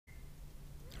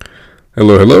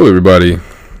Hello, hello, everybody.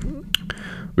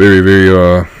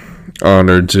 Very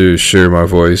honored to share my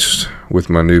voice with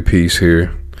my new piece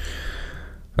here.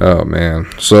 Oh man.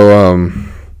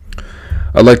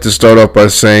 I'd like to start off by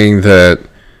saying that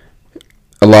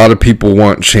a lot of people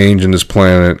want change in this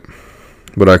planet,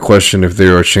 but I question if they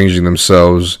are changing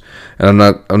themselves. And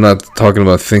I'm not talking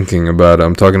about thinking about it.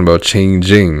 I'm talking about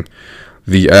changing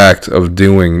the act of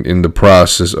doing in the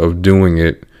process of doing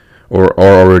it or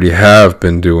already have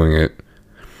been doing it,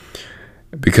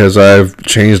 because I've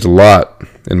changed a lot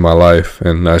in my life,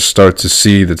 and I start to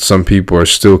see that some people are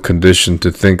still conditioned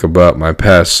to think about my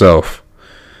past self.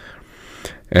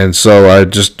 And so I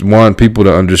just want people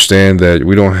to understand that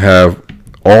we don't have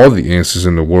all the answers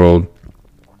in the world,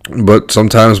 but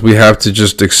sometimes we have to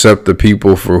just accept the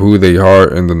people for who they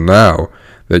are in the now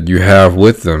that you have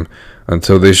with them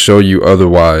until they show you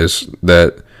otherwise,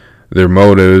 that their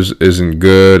motives isn't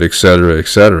good, etc.,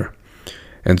 etc.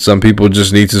 And some people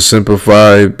just need to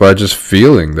simplify by just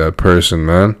feeling that person,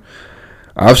 man.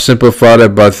 I've simplified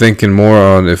it by thinking more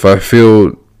on if I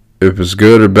feel if it's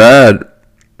good or bad,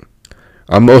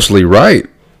 I'm mostly right.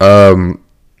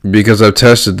 Because I've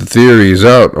tested the theories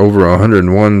out over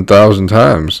 101,000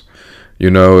 times.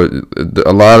 A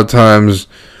lot of times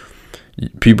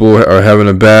people are having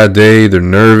a bad day, they're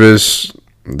nervous,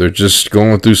 they're just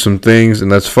going through some things,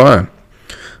 and that's fine.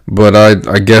 But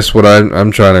I guess what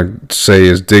I'm trying to say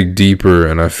is dig deeper,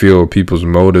 and I feel people's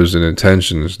motives and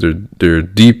intentions, they're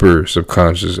deeper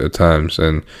subconscious at times.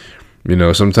 And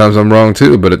sometimes I'm wrong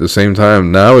too, but at the same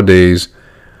time, nowadays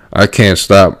I can't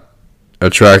stop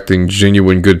attracting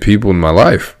genuine good people in my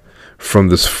life from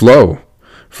this flow,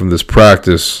 from this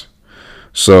practice.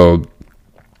 So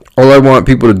all I want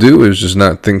people to do is just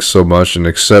not think so much and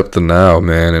accept the now,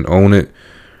 man, and own it,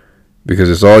 because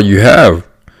it's all you have.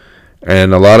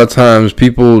 And a lot of times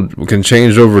people can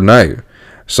change overnight.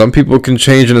 Some people can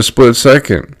change in a split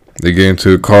second. They get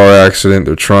into a car accident,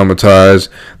 they're traumatized,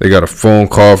 they got a phone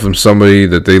call from somebody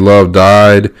that they love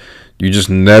died. You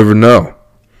just never know.